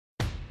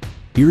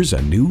Here's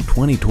a new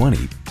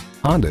 2020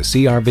 Honda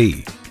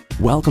CR-V.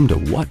 Welcome to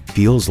what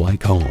feels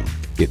like home.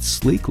 It's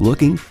sleek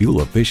looking,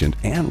 fuel efficient,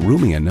 and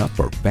roomy enough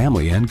for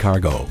family and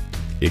cargo.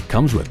 It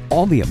comes with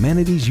all the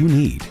amenities you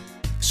need.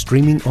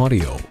 Streaming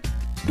audio,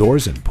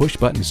 doors and push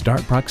button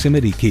start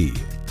proximity key,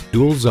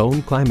 dual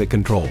zone climate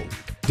control,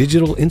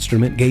 digital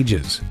instrument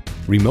gauges,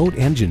 remote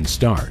engine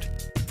start,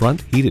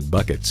 front heated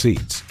bucket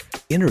seats,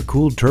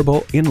 intercooled turbo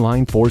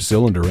inline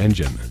 4-cylinder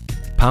engine,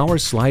 power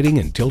sliding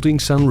and tilting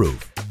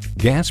sunroof,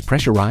 gas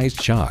pressurized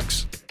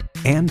shocks,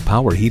 and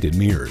power heated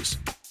mirrors.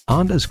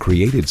 Honda's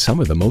created some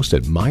of the most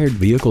admired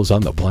vehicles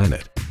on the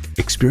planet.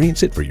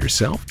 Experience it for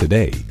yourself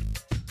today.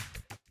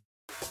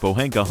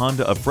 Pohanka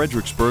Honda of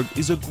Fredericksburg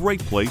is a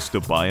great place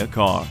to buy a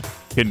car.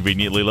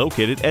 Conveniently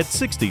located at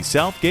 60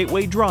 South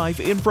Gateway Drive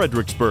in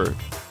Fredericksburg.